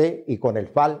verde y con el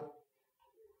fal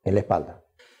en la espalda.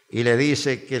 Y le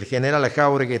dice que el general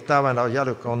Jauregui que estaba, ya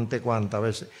lo conté cuántas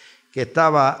veces, que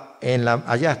estaba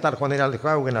allá está el general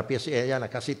Jauregui en la pieza, allá en la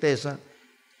casita esa,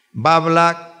 va a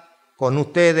hablar con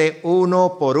ustedes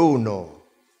uno por uno.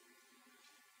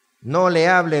 No le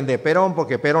hablen de Perón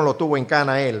porque Perón lo tuvo en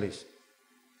cana él.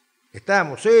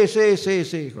 Estamos, sí.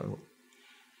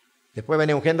 Después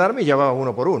venía un gendarme y llevaba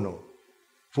uno por uno.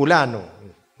 Fulano,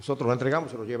 nosotros lo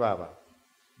entregamos y lo llevaba.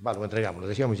 Va, lo entregamos, le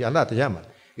decíamos, ya anda, te llaman.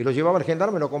 Y lo llevaba el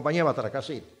gendarme y lo acompañaba hasta la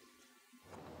casita.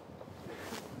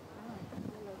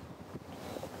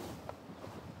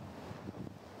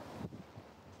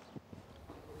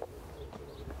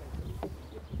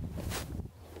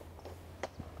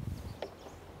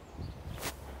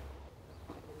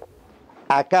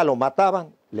 Acá lo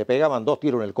mataban, le pegaban 2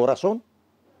 tiros en el corazón.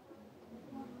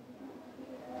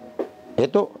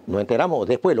 Esto nos enteramos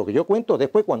después, lo que yo cuento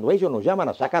después cuando ellos nos llaman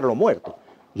a sacar los muertos.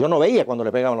 Yo no veía cuando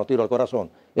le pegaban los tiros al corazón.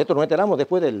 Esto nos enteramos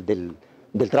después del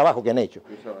trabajo que han hecho.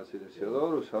 ¿Usaban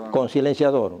silenciador? Usaban... Con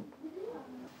silenciador.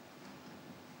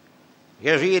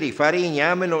 Guerrieri,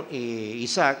 Fariña, Amelon y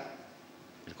Isaac,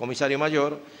 el comisario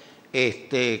mayor,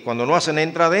 cuando nos hacen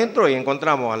entrar adentro y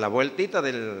encontramos a la vueltita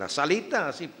de la salita,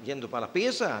 así yendo para las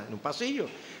piezas, en un pasillo,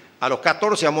 a los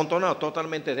 14 amontonados,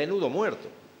 totalmente desnudos, muertos.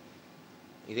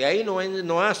 Y de ahí nos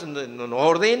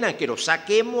ordenan que los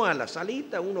saquemos a la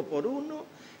salita uno por uno,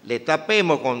 le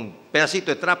tapemos con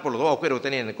pedacitos de trapo los 2 agujeros que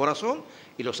tenían en el corazón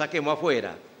y los saquemos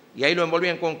afuera. Y ahí lo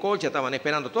envolvían con colcha, estaban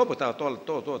esperando todo, pues estaba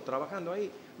todo trabajando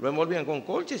ahí. Lo envolvían con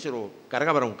colcha y se lo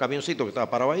cargaban a un camioncito que estaba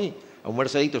parado ahí, a un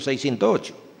Mercedito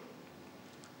 608.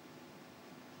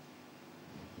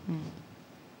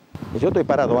 Yo estoy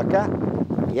parado acá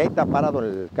y ahí está parado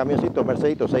el camioncito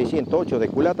Mercedito 608 de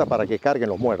culata para que carguen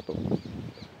los muertos.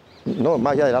 No,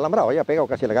 más allá del alambrado, allá pegado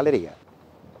casi a la galería.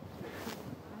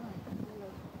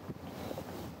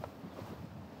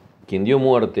 Quien dio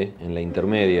muerte en la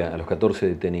intermedia a los 14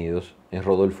 detenidos es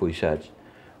Rodolfo Isach,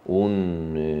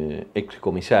 un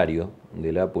excomisario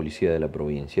de la policía de la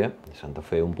provincia de Santa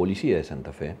Fe, un policía de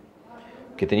Santa Fe,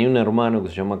 que tenía un hermano que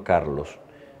se llama Carlos.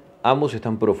 Ambos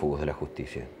están prófugos de la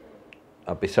justicia,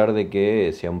 a pesar de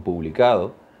que se han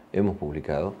publicado, hemos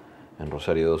publicado, en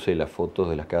Rosario 12 las fotos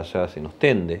de las casas en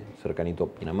Ostende, cercanito a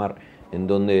Pinamar, en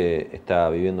donde está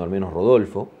viviendo al menos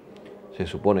Rodolfo, se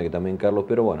supone que también Carlos,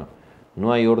 pero bueno,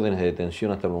 no hay órdenes de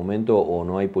detención hasta el momento o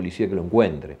no hay policía que lo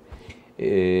encuentre.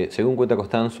 Según cuenta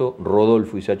Costanzo,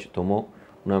 Rodolfo Isach tomó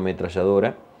una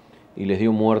ametralladora y les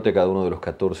dio muerte a cada uno de los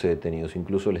 14 detenidos,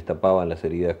 incluso les tapaban las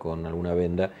heridas con alguna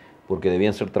venda porque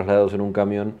debían ser trasladados en un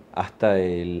camión hasta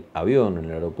el avión en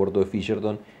el aeropuerto de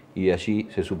Fisherton y de allí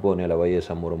se supone a la bahía de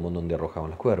San Boromón donde arrojaban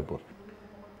los cuerpos.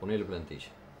 Ponele plantilla.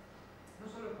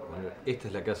 Esta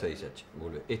es la casa de Isach.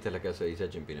 Esta es la casa de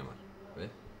Isach en Pinamar. ¿Ves?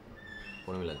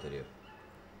 Poneme la anterior.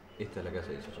 Esta es la casa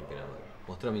de Isach en Pinamar.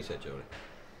 Mostrame Isach ahora.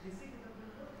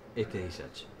 Este es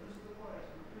Isach.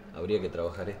 Habría que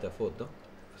trabajar esta foto,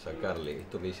 sacarle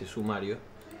esto que dice sumario,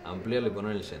 ampliarle y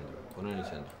poner en el centro. Poner en el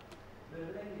centro.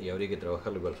 Y habría que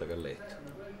trabajarle para sacarle esto.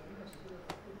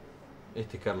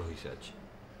 Este es Carlos Isach.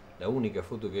 La única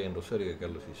foto que hay en Rosario de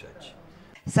Carlos Isach.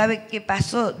 ¿Sabe qué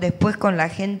pasó después con la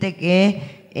gente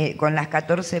que, con las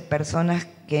 14 personas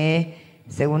que,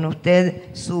 según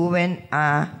usted, suben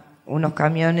a unos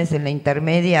camiones en la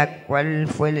intermedia? ¿Cuál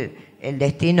fue el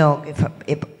destino?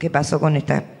 ¿Qué pasó con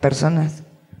estas personas?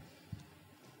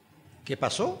 ¿Qué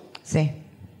pasó? Sí.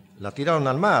 La tiraron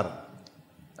al mar.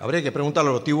 Habría que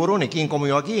preguntarle a los tiburones quién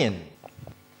comió a quién.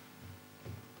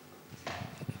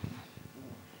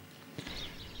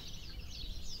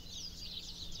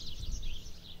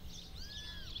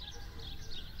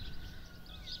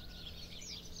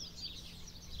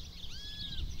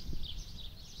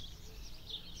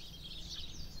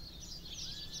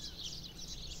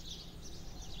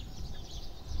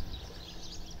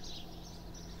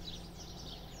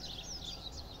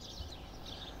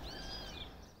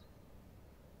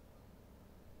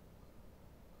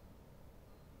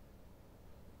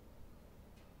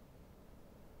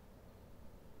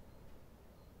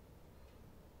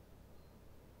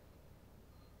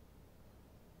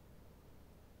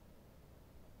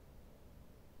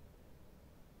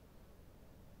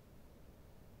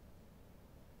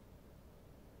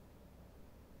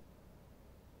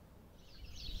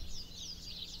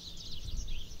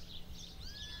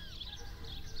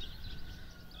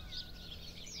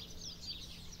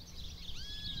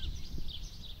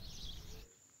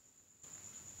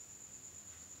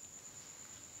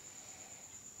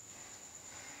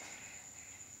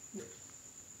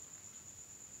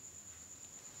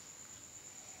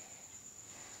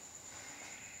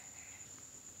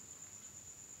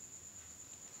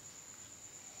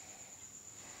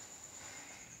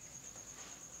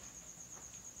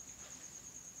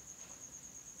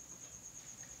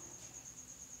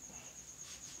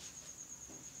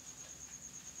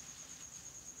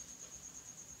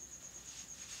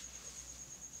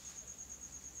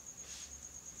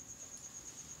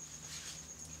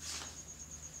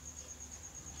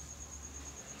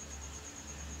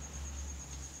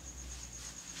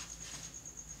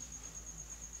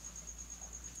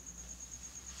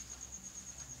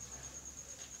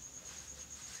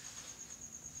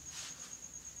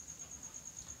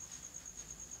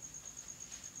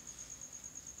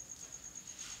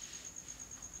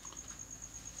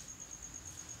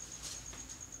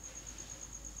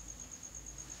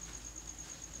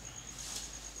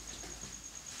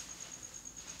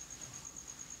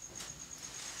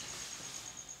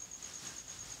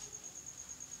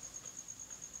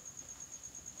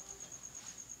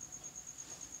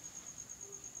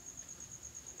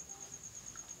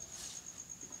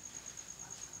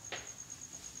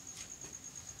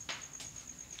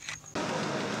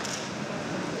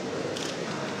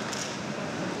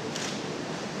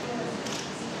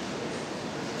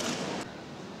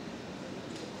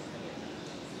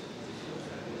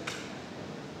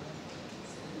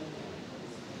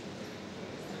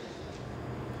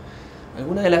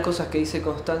 Algunas de las cosas que dice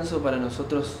Constanzo para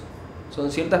nosotros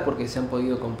son ciertas porque se han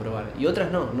podido comprobar y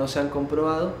otras no se han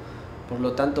comprobado, por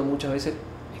lo tanto muchas veces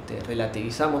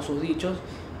relativizamos sus dichos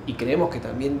y creemos que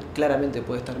también claramente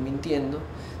puede estar mintiendo.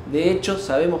 De hecho,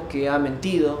 sabemos que ha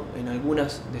mentido en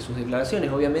algunas de sus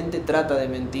declaraciones. Obviamente trata de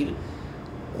mentir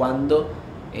cuando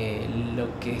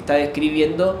lo que está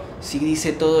describiendo, si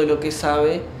dice todo lo que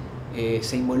sabe,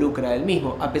 se involucra él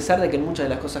mismo, a pesar de que en muchas de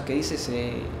las cosas que dice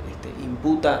se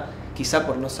imputa quizá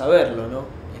por no saberlo, ¿no?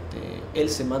 Él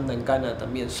se manda en cana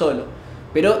también solo,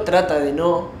 pero trata de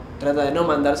no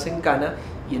mandarse en cana,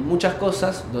 y en muchas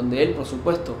cosas donde él, por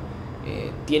supuesto,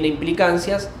 tiene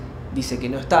implicancias, dice que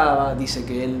no estaba, dice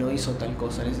que él no hizo tal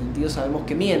cosa. En ese sentido sabemos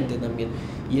que miente también.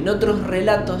 Y en otros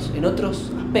relatos, en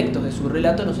otros aspectos de su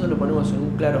relato, nosotros lo ponemos en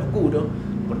un claro oscuro,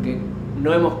 porque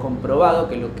no hemos comprobado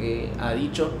que lo que ha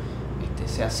dicho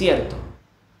sea cierto.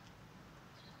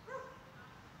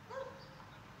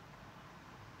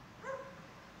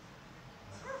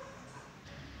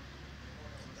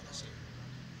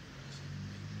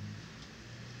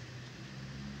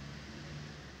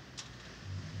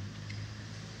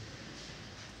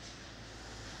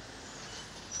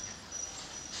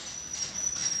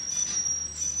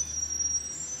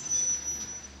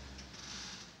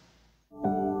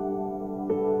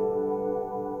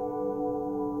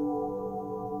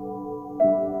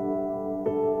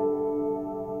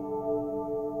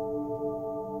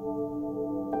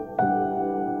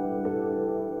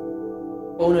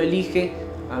 Uno elige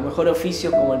a lo mejor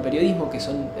oficios como el periodismo, que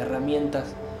son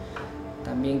herramientas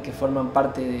también que forman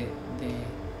parte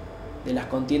de las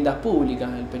contiendas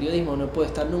públicas. El periodismo no puede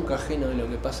estar nunca ajeno de lo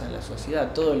que pasa en la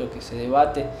sociedad, todo lo que se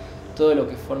debate, todo lo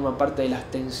que forma parte de las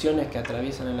tensiones que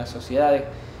atraviesan en las sociedades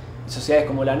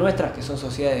como la nuestra, que son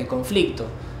sociedades de conflicto,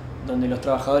 donde los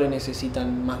trabajadores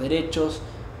necesitan más derechos,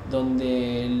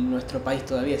 donde nuestro país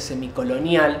todavía es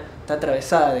semicolonial, está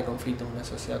atravesada de conflictos, una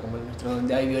sociedad como la nuestra,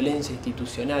 donde hay violencia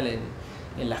institucional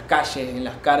en las calles, en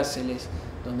las cárceles,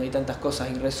 donde hay tantas cosas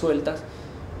irresueltas.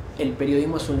 El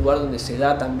periodismo es un lugar donde se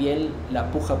da también la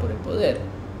puja por el poder.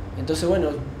 Entonces, bueno,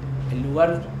 el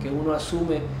lugar que uno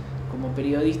asume como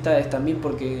periodista es también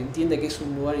porque entiende que es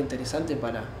un lugar interesante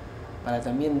para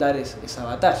también dar esa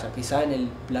batalla, quizá en el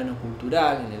plano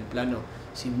cultural, en el plano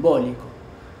simbólico.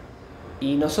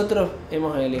 Y nosotros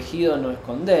hemos elegido no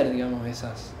esconder, digamos,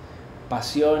 esas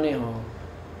pasiones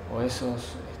o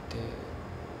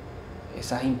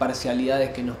esas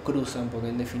imparcialidades que nos cruzan, porque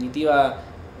en definitiva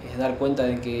es dar cuenta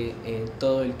de que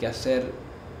todo el quehacer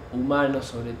humano,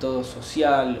 sobre todo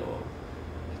social,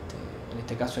 o en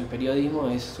este caso el periodismo,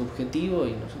 es subjetivo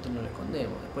y nosotros no lo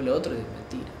escondemos. Después lo otro es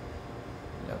mentira.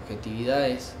 La objetividad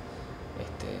es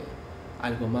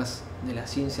algo más de las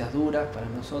ciencias duras para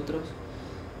nosotros,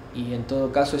 y en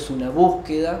todo caso es una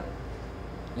búsqueda,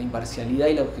 la imparcialidad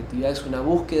y la objetividad es una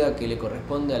búsqueda que le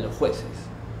corresponde a los jueces.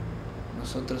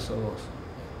 Nosotros somos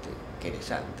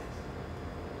querellantes.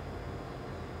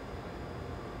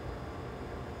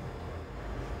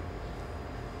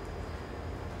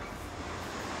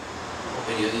 O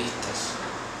periodistas,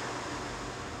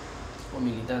 o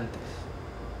militantes,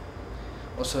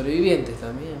 o sobrevivientes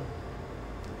también.